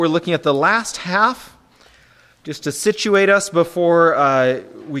We're looking at the last half, just to situate us before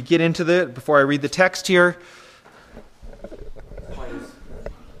we get into before I read the text here.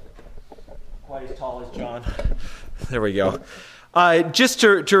 Quite as tall as John. There we go. Just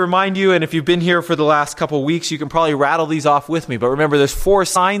to remind you, and if you've been here for the last couple weeks, you can probably rattle these off with me. But remember, there's 4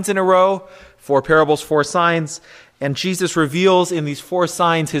 signs in a row, 4 parables, 4 signs. And Jesus reveals in these 4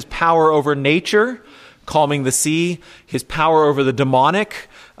 signs his power over nature, calming the sea, his power over the demonic,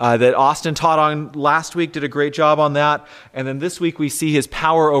 that Austin taught on last week, did a great job on that. And then this week we see his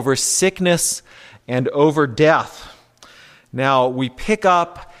power over sickness and over death. Now we pick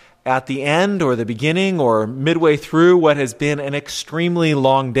up at the end or the beginning or midway through what has been an extremely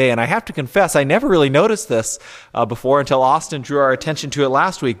long day. And I have to confess, I never really noticed this before until Austin drew our attention to it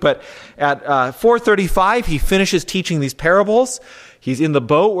last week. But at 4:35, he finishes teaching these parables. He's in the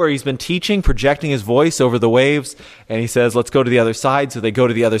boat where he's been teaching, projecting his voice over the waves, and he says, let's go to the other side. So they go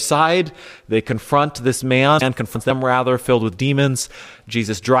to the other side. They confront this man, and confronts them rather, filled with demons.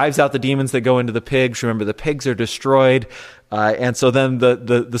 Jesus drives out the demons that go into the pigs. Remember, the pigs are destroyed. And so then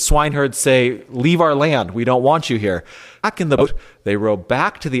the swineherds say, leave our land. We don't want you here. Back in the boat, they row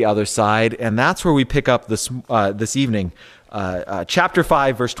back to the other side, and that's where we pick up this evening. Chapter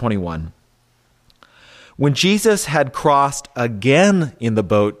 5, verse 21. When Jesus had crossed again in the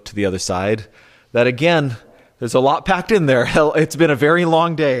boat to the other side, that again, there's a lot packed in there. It's been a very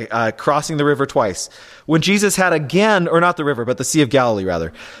long day, crossing the river twice. When Jesus had again, or not the river, but the Sea of Galilee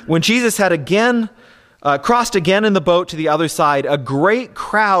rather. When Jesus had again crossed again in the boat to the other side, a great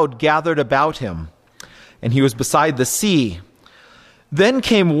crowd gathered about him, and he was beside the sea. Then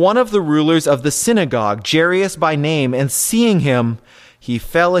came one of the rulers of the synagogue, Jairus by name, and seeing him, he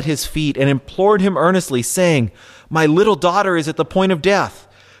fell at his feet and implored him earnestly, saying, my little daughter is at the point of death.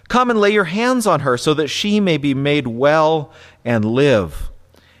 Come and lay your hands on her so that she may be made well and live.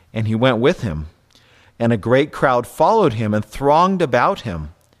 And he went with him, and a great crowd followed him and thronged about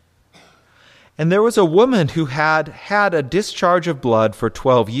him. And there was a woman who had had a discharge of blood for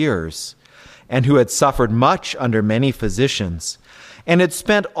 12 years, and who had suffered much under many physicians, and had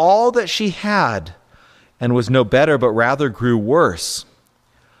spent all that she had, and was no better, but rather grew worse.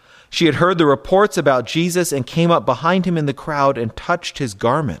 She had heard the reports about Jesus and came up behind him in the crowd and touched his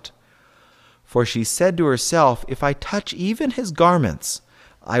garment. For she said to herself, if I touch even his garments,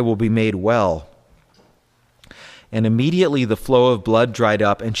 I will be made well. And immediately the flow of blood dried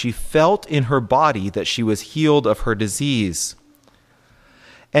up, and she felt in her body that she was healed of her disease.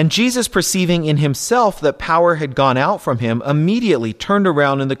 And Jesus, perceiving in himself that power had gone out from him, immediately turned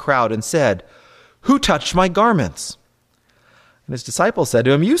around in the crowd and said, who touched my garments? And his disciples said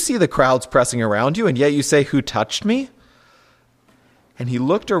to him, you see the crowds pressing around you, and yet you say, who touched me? And he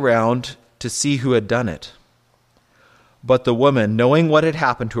looked around to see who had done it. But the woman, knowing what had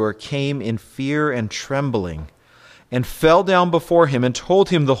happened to her, came in fear and trembling, and fell down before him and told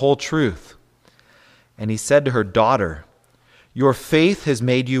him the whole truth. And he said to her, daughter, your faith has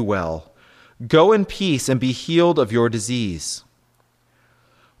made you well. Go in peace and be healed of your disease.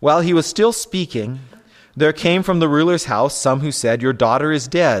 While he was still speaking, there came from the ruler's house some who said, your daughter is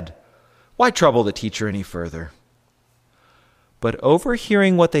dead. Why trouble the teacher any further? But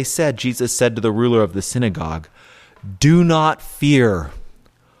overhearing what they said, Jesus said to the ruler of the synagogue, do not fear,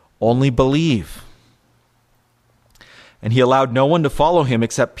 only believe. And he allowed no one to follow him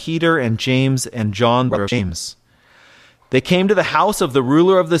except Peter and James and John, brother James. They came to the house of the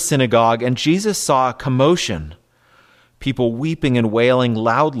ruler of the synagogue, and Jesus saw a commotion, people weeping and wailing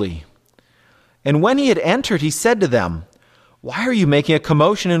loudly. And when he had entered, he said to them, why are you making a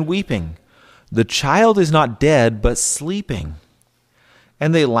commotion and weeping? The child is not dead, but sleeping.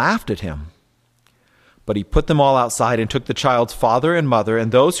 And they laughed at him. But he put them all outside and took the child's father and mother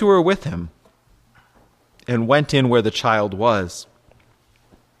and those who were with him, and went in where the child was.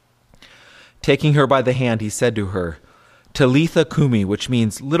 Taking her by the hand, he said to her, Talitha cumi, which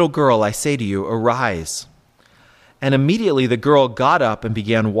means, little girl, I say to you, arise. And immediately the girl got up and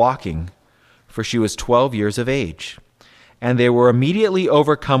began walking, for she was 12 years of age. And they were immediately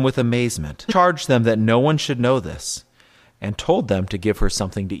overcome with amazement, charged them that no one should know this, and told them to give her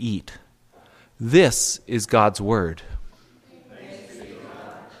something to eat. This is God's word.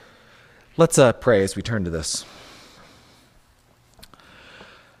 Let's pray as we turn to this.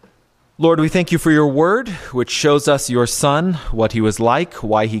 Lord, we thank you for your word, which shows us your Son, what he was like,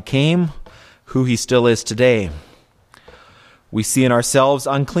 why he came, who he still is today. We see in ourselves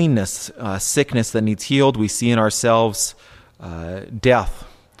uncleanness, sickness that needs healed. We see in ourselves death,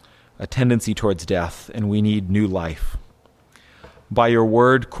 a tendency towards death, and we need new life. By your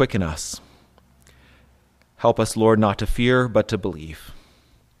word, quicken us. Help us, Lord, not to fear, but to believe.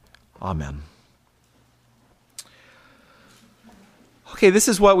 Amen. Okay, this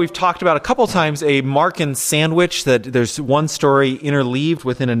is what we've talked about a couple times, a Markan sandwich, that there's one story interleaved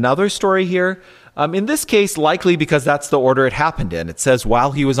within another story here. In this case, likely because that's the order it happened in. It says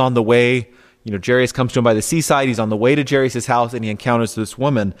while he was on the way, Jairus comes to him by the seaside. He's on the way to Jairus' house and he encounters this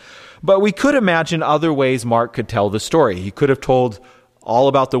woman. But we could imagine other ways Mark could tell the story. He could have told all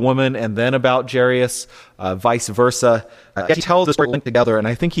about the woman and then about Jairus, vice versa. He tells the story linked together, and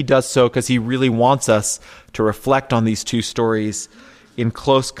I think he does so because he really wants us to reflect on these two stories in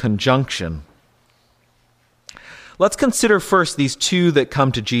close conjunction. Let's consider first these two that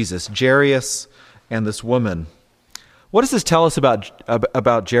come to Jesus, Jairus and this woman. What does this tell us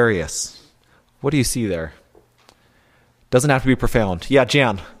about Jairus? What do you see there? Doesn't have to be profound. Yeah,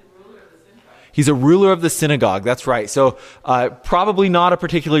 Jan. He's a ruler of the synagogue. That's right. So probably not a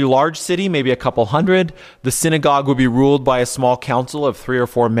particularly large city, maybe a couple hundred. The synagogue would be ruled by a small council of 3 or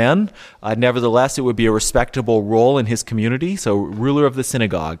 4 men. Nevertheless, it would be a respectable role in his community. So ruler of the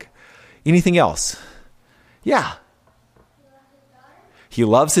synagogue. Anything else? Yeah. He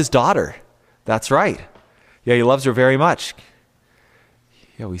loves his daughter. That's right. Yeah, he loves her very much.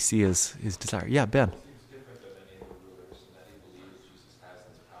 Yeah, we see his desire. Yeah, Ben.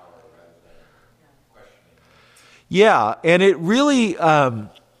 Yeah, and it really,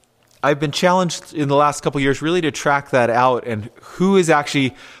 I've been challenged in the last couple of years really to track that out, and who is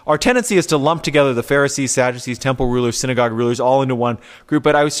actually, our tendency is to lump together the Pharisees, Sadducees, temple rulers, synagogue rulers all into one group.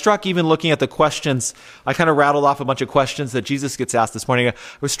 But I was struck even looking at the questions, I kind of rattled off a bunch of questions that Jesus gets asked this morning. I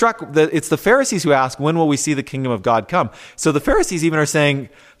was struck that it's the Pharisees who ask, when will we see the kingdom of God come? So the Pharisees even are saying,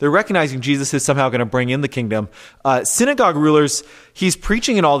 they're recognizing Jesus is somehow going to bring in the kingdom. Synagogue rulers, he's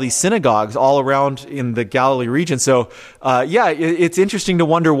preaching in all these synagogues all around in the Galilee region. So, it's interesting to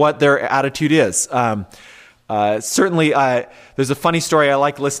wonder what their attitude is. Certainly, there's a funny story. I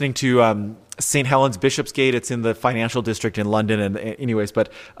like listening to St. Helens Bishopsgate. It's in the financial district in London. And anyways,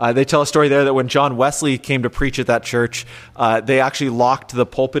 but they tell a story there that when John Wesley came to preach at that church, they actually locked the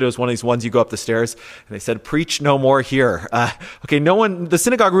pulpit. It was one of these ones you go up the stairs, and they said, "Preach no more here." The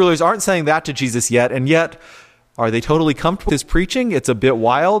synagogue rulers aren't saying that to Jesus yet, and yet, are they totally comfortable with his preaching? It's a bit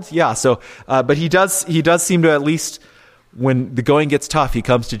wild. Yeah. So, but he does seem to, at least when the going gets tough, he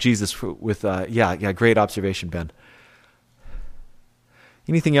comes to Jesus with, great observation, Ben.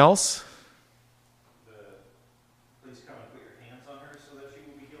 Anything else? Please come and put your hands on her so that she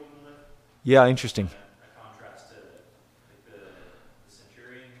will be healed and live. Yeah, interesting. A contrast to the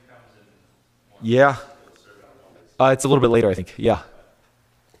centurion who comes and wants Yeah. to serve out. It's a little bit later, I think. Yeah. He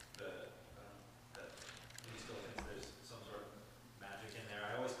still thinks there's some sort of magic in there.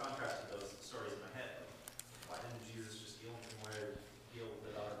 I always contrasted those stories in my head. Why didn't Jesus just heal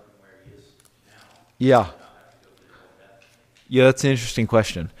the daughter from where he is now? Yeah. Not have to go through the whole death. Yeah, that's an interesting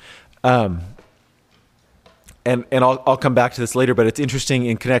question. And I'll come back to this later, but it's interesting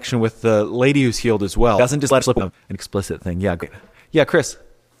in connection with the lady who's healed as well. It doesn't just let slip an explicit thing. Yeah, great. Yeah, Chris.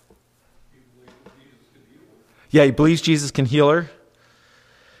 Yeah, he believes Jesus can heal her.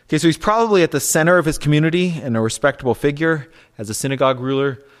 Okay, so he's probably at the center of his community and a respectable figure as a synagogue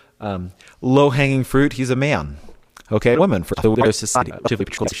ruler. Low-hanging fruit, he's a man. Okay, a woman for the wider society.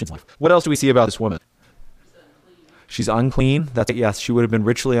 What else do we see about this woman? She's unclean. That's it. Yes, she would have been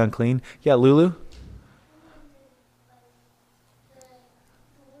ritually unclean. Yeah, Lulu?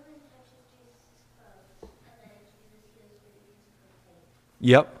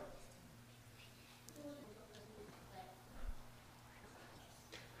 Yep.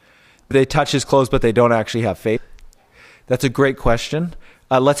 They touch his clothes, but they don't actually have faith. That's a great question.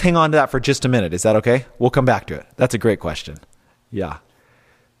 Let's hang on to that for just a minute. Is that okay? We'll come back to it. That's a great question. Yeah.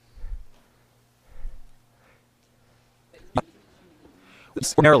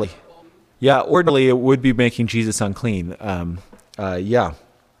 Ordinarily. Yeah, ordinarily it would be making Jesus unclean. Yeah,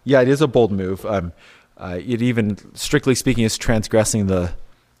 it is a bold move. It even, strictly speaking, is transgressing the...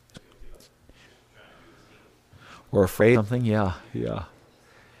 Or afraid of something? Yeah.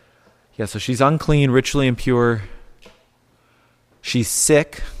 Yeah, so she's unclean, ritually impure. She's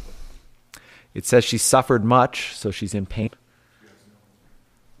sick. It says she suffered much, so she's in pain.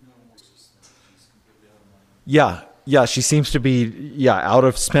 Yeah, she seems to be,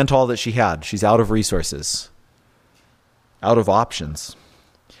 spent all that she had. She's out of resources, out of options.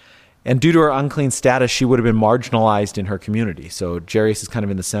 And due to her unclean status, she would have been marginalized in her community. So Jairus is kind of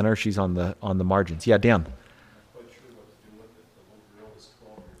in the center. She's on the margins. Yeah, Dan.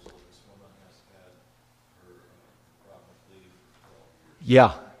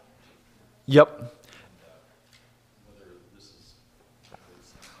 Yeah. Yep.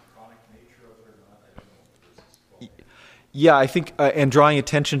 Yeah, I think, and drawing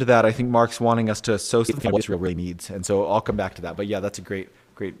attention to that, I think Mark's wanting us to associate what Israel really needs. And so I'll come back to that. But yeah, that's a great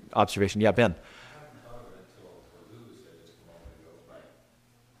observation. Yeah, Ben. I hadn't thought of it until Lou said just a moment ago, but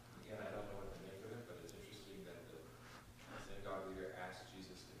again, I don't know what to make of it, but it's interesting that the synagogue leader asked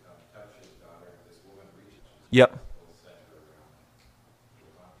Jesus to come touch his daughter, and this woman reaches Yep. the center around.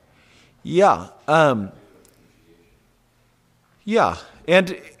 Yeah. Yeah.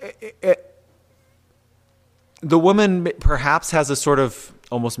 And the woman perhaps has a sort of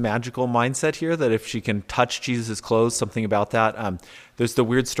almost magical mindset here that if she can touch Jesus' clothes, something about that. There's the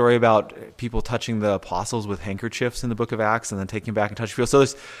weird story about people touching the apostles with handkerchiefs in the book of Acts and then taking back and touching people. So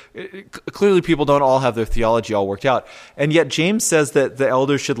clearly people don't all have their theology all worked out. And yet James says that the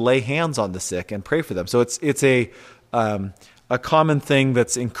elders should lay hands on the sick and pray for them. So it's a common thing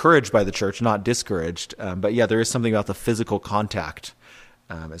that's encouraged by the church, not discouraged. But yeah, there is something about the physical contact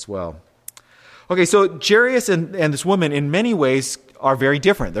as well. Okay, so Jairus and this woman in many ways are very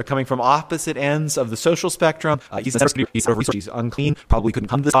different. They're coming from opposite ends of the social spectrum. He's unclean, probably couldn't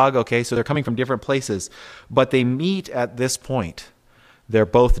come to the synagogue. Okay, so they're coming from different places. But they meet at this point. They're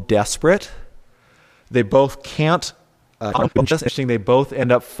both desperate. They both can't, just interesting, they both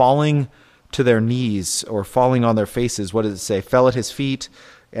end up falling to their knees or falling on their faces. What does it say? Fell at his feet,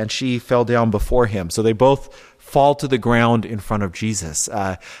 and she fell down before him. So they both fall to the ground in front of Jesus.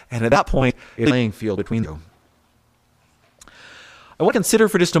 And at that point, it's a playing field between them. I want to consider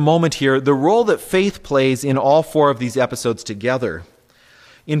for just a moment here the role that faith plays in all four of these episodes together.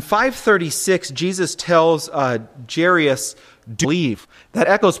 In 536, Jesus tells Jairus, "Do believe." That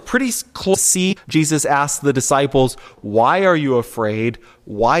echoes pretty close. See, Jesus asks the disciples, "Why are you afraid?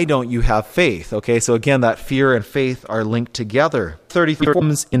 Why don't you have faith?" Okay, so again, that fear and faith are linked together. 33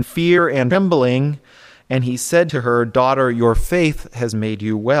 comes in fear and trembling, and he said to her, "Daughter, your faith has made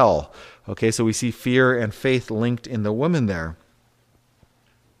you well." Okay, so we see fear and faith linked in the woman there.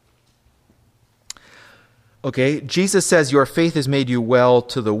 Okay, Jesus says, "Your faith has made you well"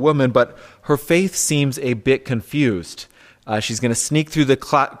 to the woman, but her faith seems a bit confused. She's going to sneak through the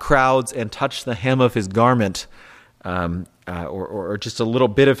crowds and touch the hem of his garment, or just a little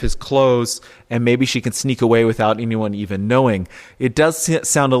bit of his clothes, and maybe she can sneak away without anyone even knowing. It does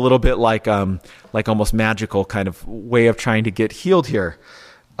sound a little bit like almost magical kind of way of trying to get healed here.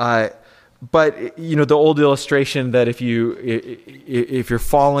 But you know, the old illustration that if you're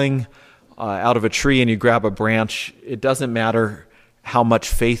falling out of a tree and you grab a branch, it doesn't matter how much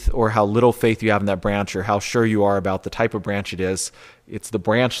faith or how little faith you have in that branch or how sure you are about the type of branch it is. It's the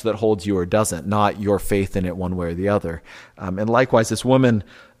branch that holds you or doesn't, not your faith in it one way or the other. And likewise, this woman,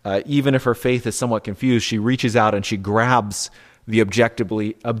 even if her faith is somewhat confused, she reaches out and she grabs the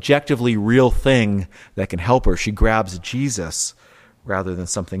objectively real thing that can help her. She grabs Jesus rather than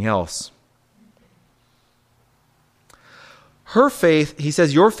something else. Her faith, he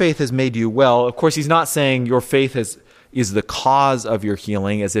says, "Your faith has made you well." Of course, he's not saying your faith is the cause of your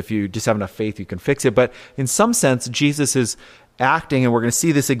healing, as if you just have enough faith you can fix it. But in some sense, Jesus is acting, and we're going to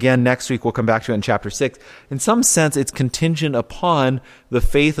see this again next week. We'll come back to it in chapter 6. In some sense, it's contingent upon the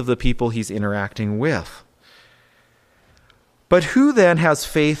faith of the people he's interacting with. But who then has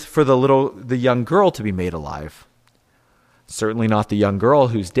faith for the young girl to be made alive? Certainly not the young girl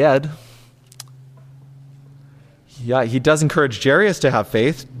who's dead. Yeah, he does encourage Jairus to have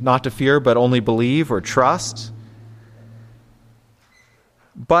faith, not to fear, but only believe or trust.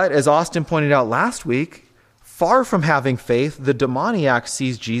 But as Austin pointed out last week, far from having faith, the demoniac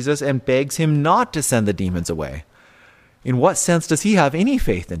sees Jesus and begs him not to send the demons away. In what sense does he have any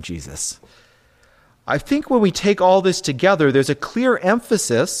faith in Jesus? I think when we take all this together, there's a clear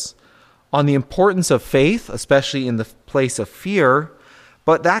emphasis on the importance of faith, especially in the place of fear,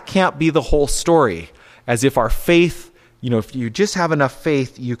 but that can't be the whole story. As if our faith, if you just have enough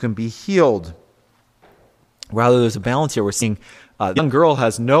faith, you can be healed. Rather, there's a balance here. We're seeing the young girl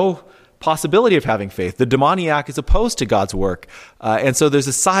has no possibility of having faith. The demoniac is opposed to God's work. And so there's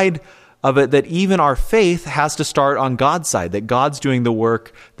a side of it that even our faith has to start on God's side, that God's doing the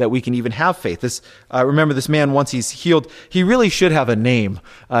work that we can even have faith. Remember this man, once he's healed, he really should have a name.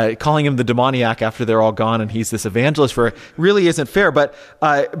 Calling him the demoniac after they're all gone and he's this evangelist for it really isn't fair. But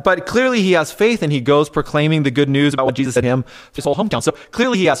clearly he has faith and he goes proclaiming the good news about what Jesus said to him, his whole hometown. So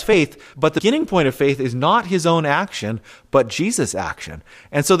clearly he has faith, but the beginning point of faith is not his own action, but Jesus' action.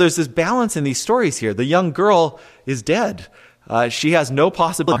 And so there's this balance in these stories here. The young girl is dead. She has no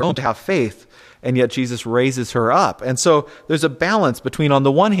possibility to have faith, and yet Jesus raises her up. And so there's a balance between, on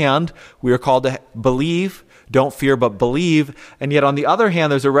the one hand, we are called to believe, don't fear, but believe. And yet on the other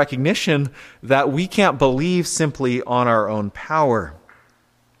hand, there's a recognition that we can't believe simply on our own power.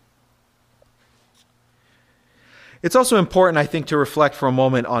 It's also important, I think, to reflect for a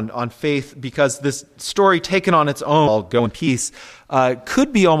moment on faith, because this story taken on its own, I'll go in peace,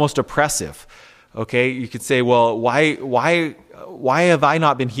 could be almost oppressive. Okay, you could say, well, why have I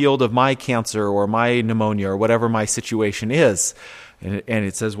not been healed of my cancer or my pneumonia or whatever my situation is? And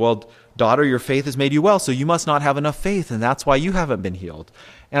it says, well, daughter, your faith has made you well, so you must not have enough faith, and that's why you haven't been healed.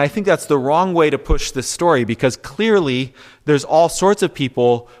 And I think that's the wrong way to push this story, because clearly there's all sorts of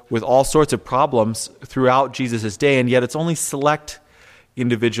people with all sorts of problems throughout Jesus' day, and yet it's only select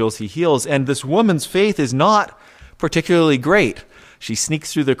individuals he heals. And this woman's faith is not particularly great. She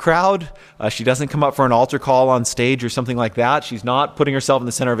sneaks through the crowd. She doesn't come up for an altar call on stage or something like that. She's not putting herself in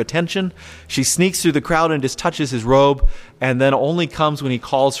the center of attention. She sneaks through the crowd and just touches his robe, and then only comes when he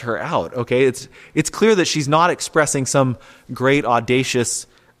calls her out. Okay, it's clear that she's not expressing some great audacious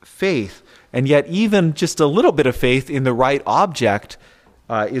faith, and yet even just a little bit of faith in the right object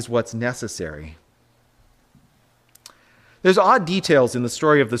is what's necessary. There's odd details in the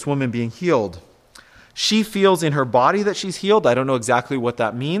story of this woman being healed. She feels in her body that she's healed. I don't know exactly what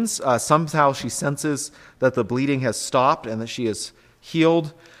that means. Somehow she senses that the bleeding has stopped and that she is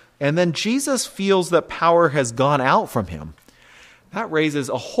healed. And then Jesus feels that power has gone out from him. That raises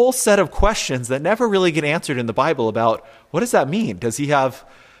a whole set of questions that never really get answered in the Bible about what does that mean? Does he have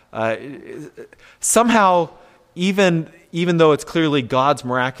somehow, even though it's clearly God's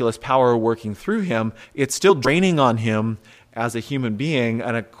miraculous power working through him, it's still draining on him as a human being,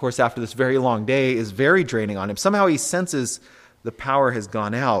 and of course after this very long day is very draining on him. Somehow he senses the power has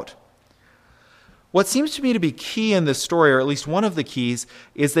gone out. What seems to me to be key in this story, or at least one of the keys,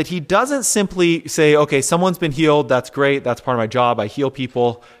 is that he doesn't simply say, okay, someone's been healed, that's great, that's part of my job, I heal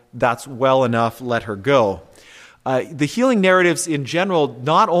people, that's well enough, let her go. The healing narratives in general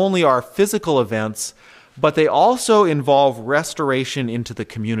not only are physical events, but they also involve restoration into the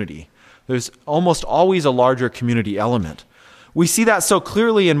community. There's almost always a larger community element. We see that so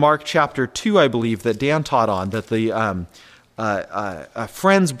clearly in Mark chapter 2, I believe, that Dan taught on, that the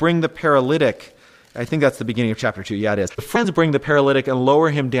friends bring the paralytic. I think that's the beginning of chapter 2. Yeah, it is. The friends bring the paralytic and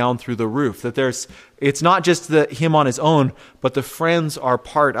lower him down through the roof. That it's not just him on his own, but the friends are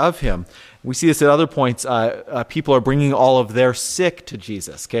part of him. We see this at other points. People are bringing all of their sick to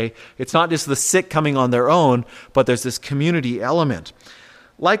Jesus. Okay, it's not just the sick coming on their own, but there's this community element.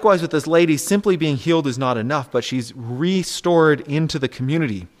 Likewise with this lady, simply being healed is not enough, but she's restored into the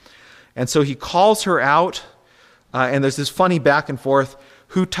community. And so he calls her out, and there's this funny back and forth,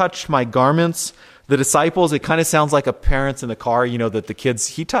 who touched my garments? The disciples, it kind of sounds like a parents in the car, that the kids,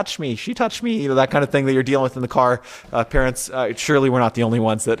 he touched me, she touched me, that kind of thing that you're dealing with in the car. Parents, surely we're not the only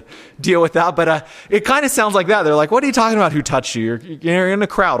ones that deal with that, but it kind of sounds like that. They're like, what are you talking about, who touched you? You're in a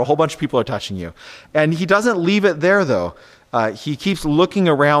crowd, a whole bunch of people are touching you. And he doesn't leave it there, though. He keeps looking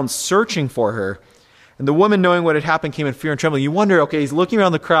around, searching for her. And the woman, knowing what had happened, came in fear and trembling. You wonder, okay, he's looking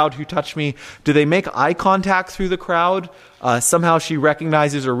around the crowd, who touched me? Do they make eye contact through the crowd? Somehow she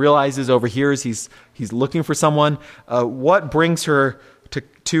recognizes or realizes, overhears he's looking for someone. What brings her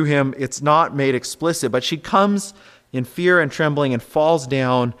to him? It's not made explicit, but she comes in fear and trembling and falls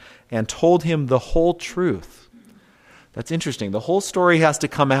down and told him the whole truth. That's interesting. The whole story has to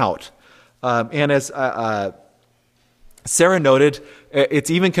come out. And as Sarah noted,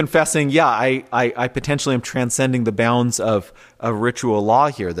 it's even confessing, I potentially am transcending the bounds of ritual law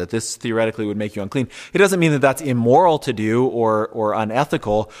here, that this theoretically would make you unclean. It doesn't mean that that's immoral to do or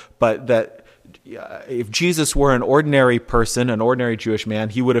unethical, but that if Jesus were an ordinary person, an ordinary Jewish man,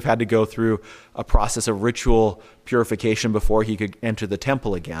 he would have had to go through a process of ritual purification before he could enter the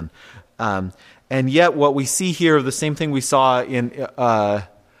temple again. And yet what we see here, the same thing we saw in...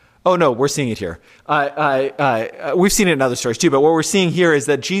 Oh, no, we're seeing it here. We've seen it in other stories too, but what we're seeing here is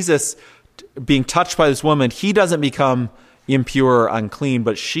that Jesus, being touched by this woman, he doesn't become impure or unclean,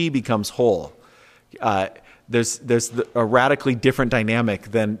 but she becomes whole. There's a radically different dynamic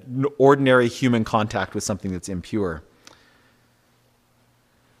than ordinary human contact with something that's impure.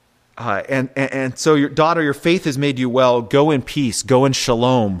 And so, your daughter, your faith has made you well. Go in peace. Go in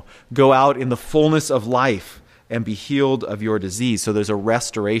shalom. Go out in the fullness of life and be healed of your disease. So there's a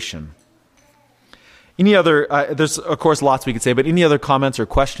restoration. Any other, there's of course lots we could say, but any other comments or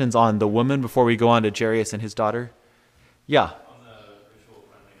questions on the woman before we go on to Jairus and his daughter? Yeah. On the ritual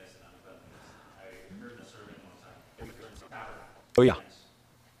cleanliness and uncleanliness, I heard in a sermon one time, Oh yeah.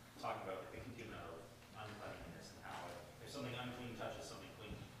 talking about the container of uncleanliness and how if something unclean touches something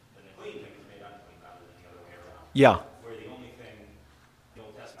clean, then the clean thing is made unclean rather than the other way around. Yeah. Where the only thing the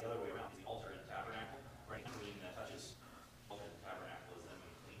Old Testament the other way around is the altar and the tabernacle, where anything clean that touches the altar and the tabernacle is then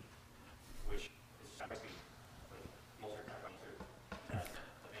made clean, which is basically like the altar and tabernacle that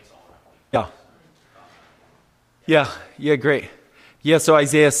makes all that clean. Yeah. Yeah, great. Yeah, so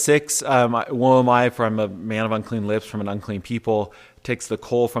Isaiah 6, woe am I, for I'm a man of unclean lips, from an unclean people, takes the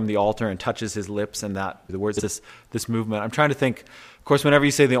coal from the altar and touches his lips, and that, the words of this movement. I'm trying to think, of course, whenever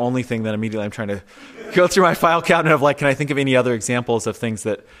you say the only thing, then immediately I'm trying to go through my file cabinet of can I think of any other examples of things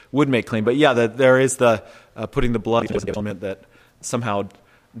that would make clean? But yeah, there is the putting the blood element that somehow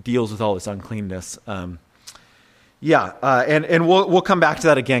deals with all this uncleanness. And we'll come back to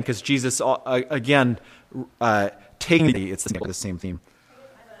that again, because Jesus, again, taking it's the same theme.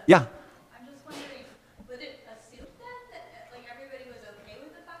 Yeah. I'm just wondering, would it assume that everybody was okay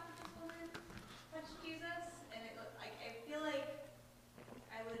with the fact that this woman touched Jesus? And it I feel like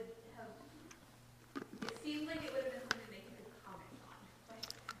I would have. It seems like it would have been something they could comment on.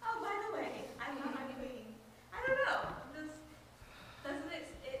 Oh, by the way, I'm not unclean. I don't know. Just doesn't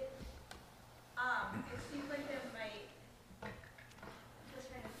it? It seems like there might. Just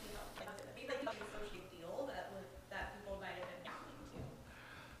trying to see how. Maybe a social deal that people might have been reacting to.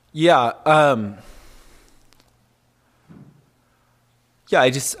 Yeah.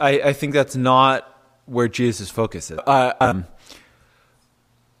 I think that's not where Jesus' focus is.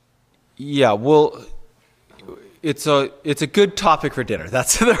 It's a good topic for dinner.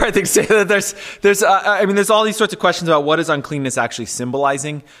 That's the right thing to say. There's all these sorts of questions about what is uncleanness actually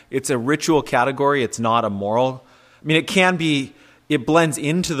symbolizing. It's a ritual category. It's not a moral. I mean, it blends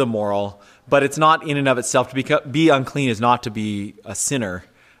into the moral, but it's not in and of itself. To be unclean is not to be a sinner.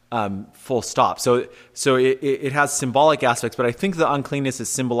 Full stop. So it has symbolic aspects, but I think the uncleanness is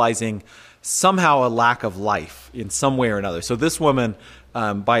symbolizing somehow a lack of life in some way or another. So this woman,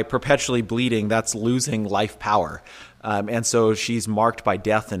 by perpetually bleeding, that's losing life power. And so she's marked by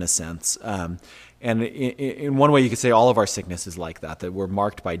death in a sense. And in one way you could say all of our sickness is like that we're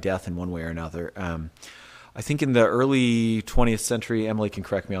marked by death in one way or another. I think in the early 20th century, Emily can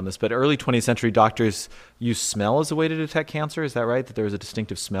correct me on this, but early 20th century doctors used smell as a way to detect cancer. Is that right? That there was a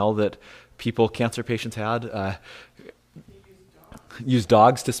distinctive smell that cancer patients had? Used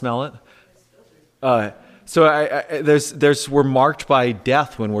dogs to smell it? So we're marked by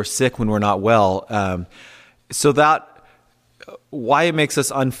death when we're sick, when we're not well. So that why it makes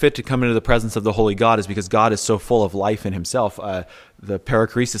us unfit to come into the presence of the Holy God is because God is so full of life in himself. The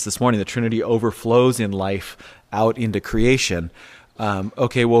perichoresis this morning, the Trinity overflows in life out into creation.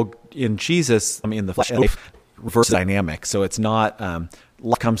 In Jesus, in the flesh, life reverse dynamic. So it's not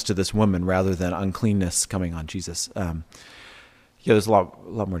life comes to this woman rather than uncleanness coming on Jesus. There's a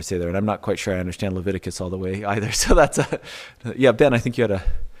lot more to say there, and I'm not quite sure I understand Leviticus all the way either. So that's Ben, I think you had a...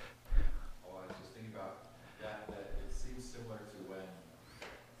 Well, I was just thinking about that it seems similar to when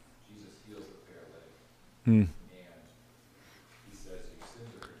Jesus heals the paralytic, and he says, your sins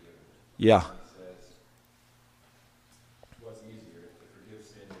are forgiven. Yeah. And he says, what's easier, to forgive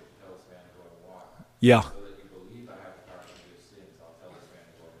sin or to tell this man to go and walk? Yeah. So that you believe I have the power to forgive sins, I'll tell this man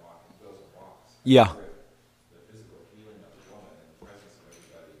to go and walk. And he goes and walks. Yeah. The physical healing of the woman in the presence of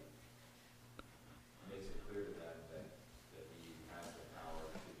everybody makes it clear to them that he has the power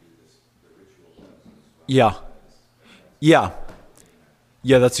to do the ritual cleansing as well. Yeah. Yeah.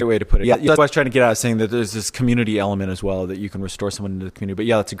 Yeah, that's a good way to put it. Yeah, that's what I was trying to get at, saying that there's this community element as well, that you can restore someone into the community. But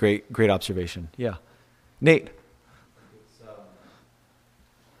yeah, that's a great observation. Yeah. Nate? It's,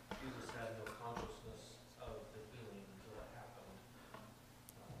 Jesus had no consciousness of the healing until it happened.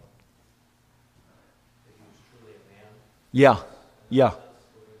 That he was truly a man. Yeah. Yeah.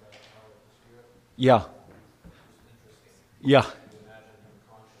 Living by the power of the Spirit. Yeah. It's interesting. Yeah. You imagine him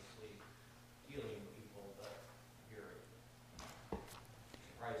consciously healing people, but here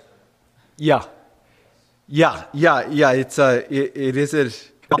surprised him. Yeah. It's it is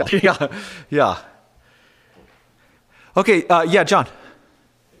it. Yeah. Okay. John.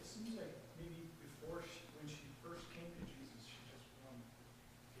 It seems like maybe before when she first came to Jesus, she just wanted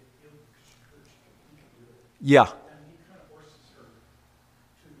to get healed because she heard he could do it. Yeah. And he kind of forces her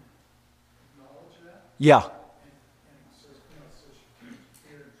to acknowledge that. Yeah. And it says, so she came to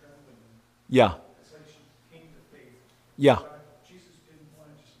fear and trembling. Yeah. It's like she came to faith. Yeah. Jesus didn't want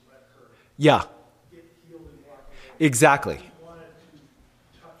to just let her Yeah. get healed and walk away. Exactly. He wanted to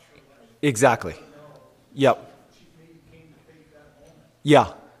touch her life. Exactly. No. Yep. She maybe came to faith that moment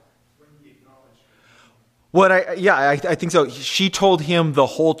Yeah. when he acknowledged her. I think so. She told him the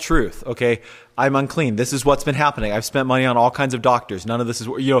whole truth. Okay, I'm unclean. This is what's been happening. I've spent money on all kinds of doctors. None of this is,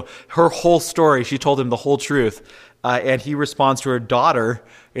 her whole story. She told him the whole truth. And he responds to her, daughter.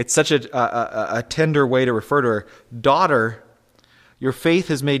 It's such a tender way to refer to her. Daughter, your faith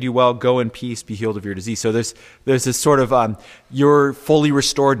has made you well. Go in peace, be healed of your disease. So there's this sort of, you're fully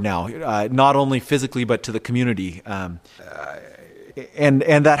restored now, not only physically, but to the community. and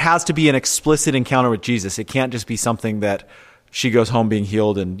that has to be an explicit encounter with Jesus. It can't just be something that she goes home being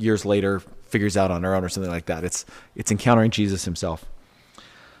healed and years later figures out on her own or something like that. It's encountering Jesus himself.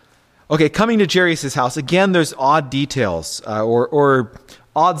 Okay, coming to Jairus' house, again, there's odd details, or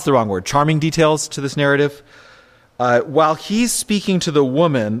odd's the wrong word, charming details to this narrative. While he's speaking to the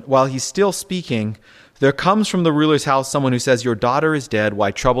woman, while he's still speaking, there comes from the ruler's house someone who says, "Your daughter is dead. Why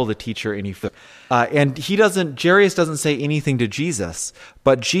trouble the teacher any further?" And Jairus doesn't say anything to Jesus,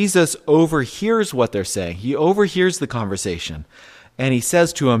 but Jesus overhears what they're saying. He overhears the conversation, and he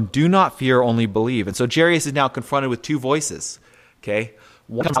says to him, "Do not fear, only believe." And so Jairus is now confronted with two voices. Okay,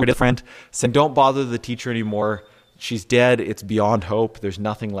 one comes from a friend saying, "Don't bother the teacher anymore. She's dead. It's beyond hope. There's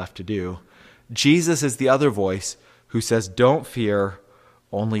nothing left to do." Jesus is the other voice who says, "Don't fear,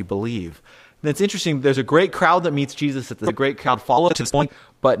 only believe." And it's interesting. There's a great crowd that meets Jesus. The great crowd followed to this point.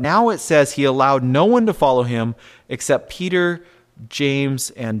 But now it says he allowed no one to follow him except Peter,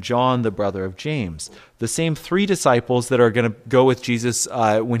 James, and John, the brother of James. The same three disciples that are going to go with Jesus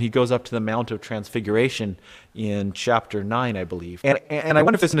when he goes up to the Mount of Transfiguration in chapter 9, I believe. And I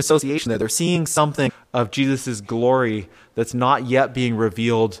wonder if there's an association there. They're seeing something of Jesus' glory that's not yet being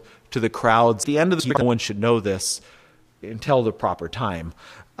revealed to the crowds. At the end of the story, no one should know this until the proper time.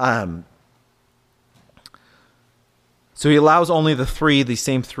 So he allows only the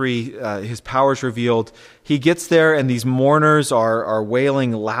same three, his powers revealed. He gets there, and these mourners are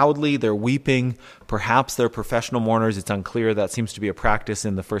wailing loudly. They're weeping. Perhaps they're professional mourners. It's unclear. That seems to be a practice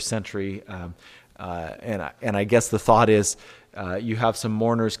in the first century. And I guess the thought is you have some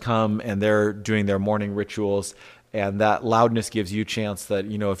mourners come, and they're doing their mourning rituals, and that loudness gives you a chance that,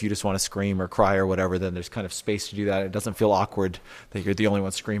 if you just want to scream or cry or whatever, then there's kind of space to do that. It doesn't feel awkward that you're the only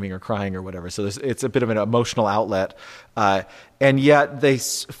one screaming or crying or whatever. So it's a bit of an emotional outlet. And yet they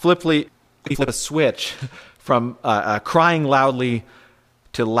flip a switch from crying loudly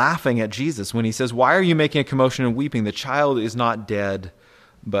to laughing at Jesus when he says, "Why are you making a commotion and weeping? The child is not dead,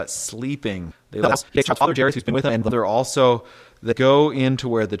 but sleeping." They take Father Jairus, who's been with them, and they're also... They go into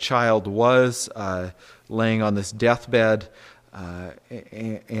where the child was, laying on this deathbed,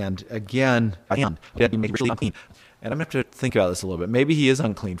 and again, ritually unclean. And I'm going to have to think about this a little bit. Maybe he is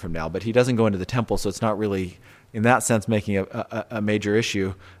unclean from now, but he doesn't go into the temple, so it's not really, in that sense, making a major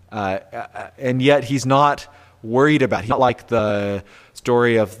issue. And yet he's not worried about it. He's not like the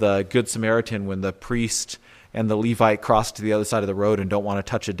story of the Good Samaritan when the priest and the Levite cross to the other side of the road and don't want to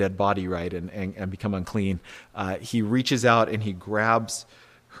touch a dead body, right, and become unclean. He reaches out and he grabs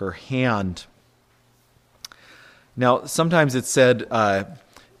her hand. Now, sometimes it's said,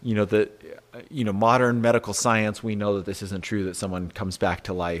 modern medical science, we know that this isn't true, that someone comes back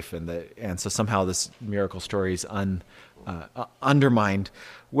to life, and so somehow this miracle story is undermined.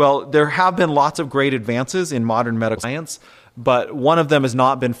 Well, there have been lots of great advances in modern medical science, but one of them has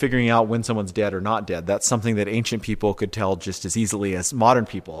not been figuring out when someone's dead or not dead. That's something that ancient people could tell just as easily as modern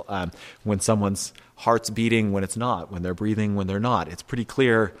people. When someone's heart's beating, when it's not, when they're breathing, when they're not. It's pretty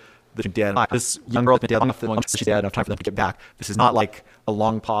clear that they're dead. This young girl's been dead long enough that she's dead, enough time for them to get back. This is not like a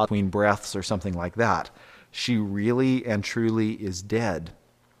long pause between breaths or something like that. She really and truly is dead.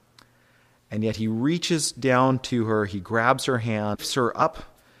 And yet he reaches down to her, he grabs her hand, lifts her up.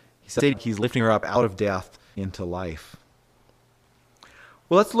 He says he's lifting her up out of death into life.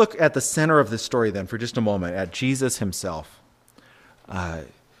 Well, let's look at the center of this story then for just a moment, at Jesus himself.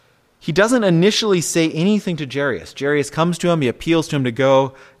 He doesn't initially say anything to Jairus. Jairus comes to him, he appeals to him to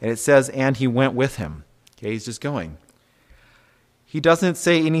go, and it says, and he went with him. Okay, he's just going. He doesn't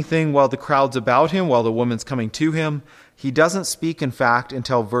say anything while the crowd's about him, while the woman's coming to him. He doesn't speak, in fact,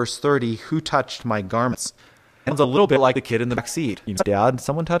 until verse 30, "Who touched my garments?" Sounds a little bit like the kid in the back seat. Dad,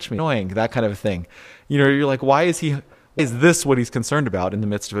 someone touched me. Annoying, that kind of a thing. You're like, why is this what he's concerned about in the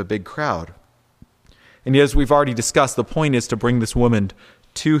midst of a big crowd? And as we've already discussed, the point is to bring this woman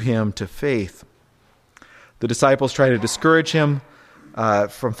to him, to faith. The disciples try to discourage him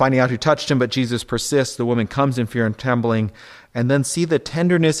from finding out who touched him, but Jesus persists. The woman comes in fear and trembling. And then see the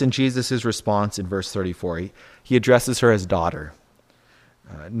tenderness in Jesus' response in verse 34. He addresses her as daughter.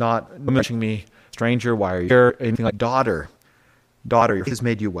 Not mentioning me, stranger, why are you here? Anything like daughter. Daughter, your faith has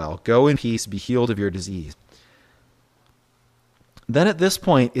made you well. Go in peace, be healed of your disease. Then at this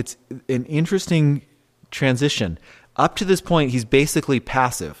point, it's an interesting transition. Up to this point, he's basically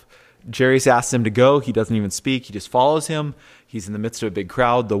passive. Jairus asks him to go. He doesn't even speak. He just follows him. He's in the midst of a big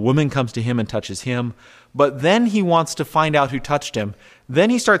crowd. The woman comes to him and touches him. But then he wants to find out who touched him. Then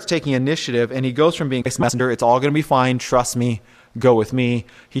he starts taking initiative, and he goes from being a messenger, it's all going to be fine, trust me, go with me.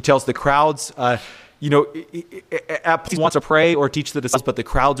 He tells the crowds, he wants to pray or teach the disciples, but the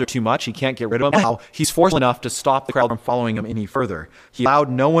crowds are too much. He can't get rid of them. Now, he's forceful enough to stop the crowd from following him any further. He allowed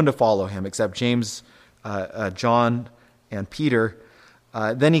no one to follow him except James, John, and Peter.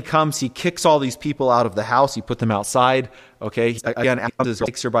 Then he comes, he kicks all these people out of the house. He put them outside. Okay, again,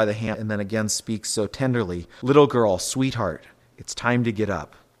 takes her by the hand and then again speaks so tenderly. Little girl, sweetheart, it's time to get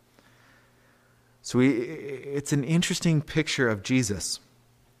up. So it's an interesting picture of Jesus.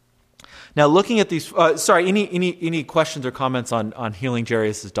 Now, looking at these, any questions or comments on healing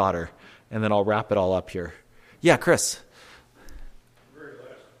Jairus' daughter? And then I'll wrap it all up here. Yeah, Chris. The very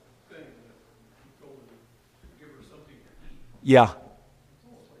last thing that he told her to give her something to eat. Yeah. It's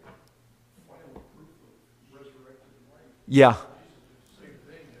almost like final proof of resurrected life. Yeah. Jesus did the same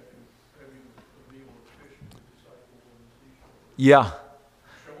thing, having a meal of fish with the disciples on the seashore, Yeah.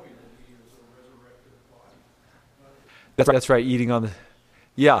 showing that he is a resurrected body. That's right. Eating on the,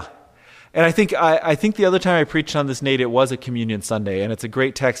 yeah. And I think the other time I preached on this, Nate, it was a Communion Sunday, and it's a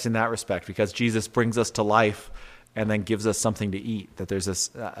great text in that respect because Jesus brings us to life and then gives us something to eat. That there's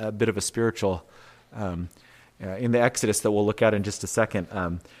a bit of a spiritual in the Exodus that we'll look at in just a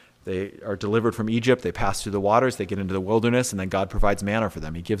second. They are delivered from Egypt. They pass through the waters. They get into the wilderness, and then God provides manna for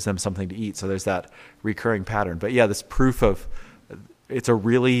them. He gives them something to eat. So there's that recurring pattern. But yeah, this proof of it's a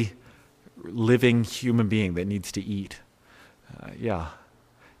really living human being that needs to eat.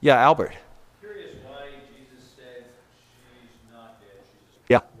 Yeah, Albert. Curious why Jesus said she's not dead. She's asleep.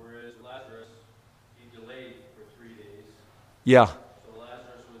 Yeah. Whereas Lazarus, he delayed for 3 days. Yeah. So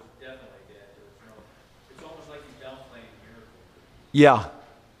Lazarus was definitely dead. It's almost like he's downplaying the miracle. Yeah.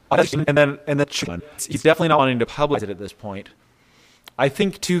 And then he's definitely not wanting to publicize it at this point. I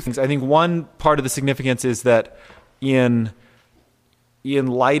think two things. I think one part of the significance is that in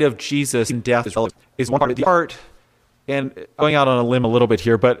light of Jesus, death is one part of the art. And going out on a limb a little bit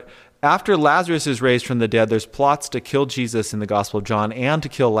here, but after Lazarus is raised from the dead, there's plots to kill Jesus in the Gospel of John and to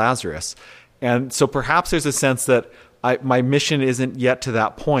kill Lazarus. And so perhaps there's a sense that my mission isn't yet to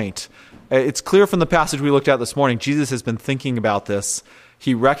that point. It's clear from the passage we looked at this morning, Jesus has been thinking about this.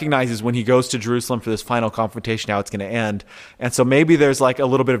 He recognizes when he goes to Jerusalem for this final confrontation how it's going to end. And so maybe there's like a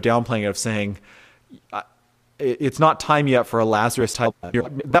little bit of downplaying of saying, it's not time yet for a Lazarus type.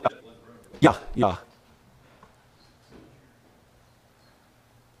 Yeah.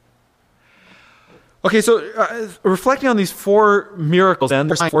 Okay, so reflecting on these four miracles and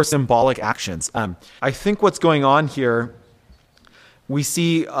there's four symbolic actions. I think what's going on here, we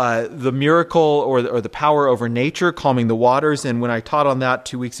see the miracle or the power over nature, calming the waters. And when I taught on that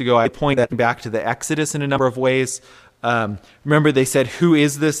 2 weeks ago, I pointed back to the Exodus in a number of ways. Remember, they said, "Who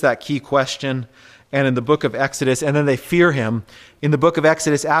is this?" That key question. And in the book of Exodus, and then they fear him. In the book of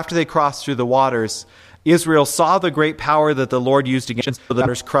Exodus, after they crossed through the waters, Israel saw the great power that the Lord used against the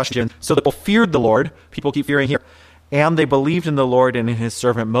waters, crushed him. So the people feared the Lord. People keep fearing here. And they believed in the Lord and in his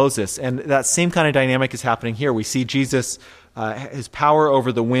servant Moses. And that same kind of dynamic is happening here. We see Jesus, his power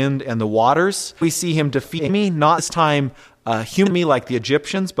over the wind and the waters. We see him defeat enemy, not this time human enemy like the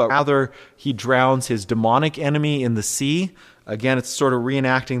Egyptians, but rather he drowns his demonic enemy in the sea. Again, it's sort of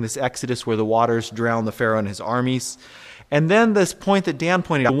reenacting this Exodus where the waters drown the Pharaoh and his armies. And then this point that Dan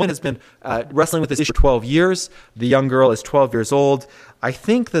pointed out, one has been wrestling with this issue for 12 years. The young girl is 12 years old. I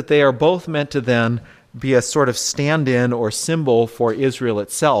think that they are both meant to then be a sort of stand-in or symbol for Israel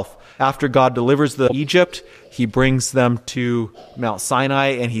itself. After God delivers them from Egypt, he brings them to Mount Sinai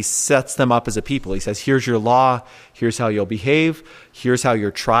and he sets them up as a people. He says, here's your law, here's how you'll behave, here's how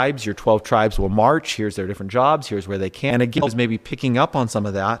your 12 tribes will march, here's their different jobs, here's where they can. And again, is maybe picking up on some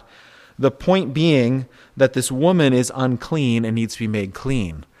of that. The point being that this woman is unclean and needs to be made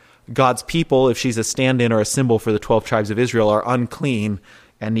clean. God's people, if she's a stand-in or a symbol for the 12 tribes of Israel, are unclean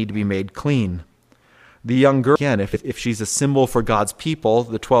and need to be made clean. The young girl, again, if she's a symbol for God's people,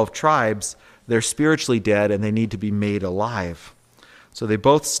 the 12 tribes, they're spiritually dead and they need to be made alive. So they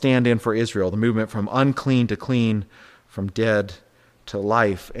both stand in for Israel, the movement from unclean to clean, from dead to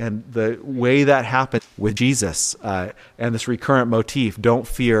life. And the way that happens with Jesus and this recurrent motif, don't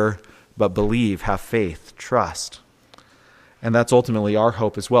fear, but believe, have faith, trust. And that's ultimately our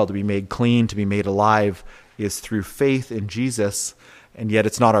hope as well. To be made clean, to be made alive is through faith in Jesus. And yet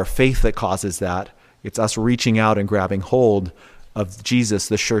it's not our faith that causes that. It's us reaching out and grabbing hold of Jesus,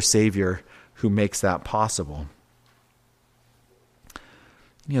 the sure Savior, who makes that possible.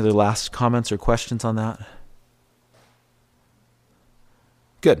 Any other last comments or questions on that?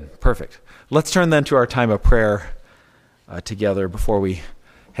 Good, perfect. Let's turn then to our time of prayer together before we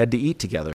head to eat together.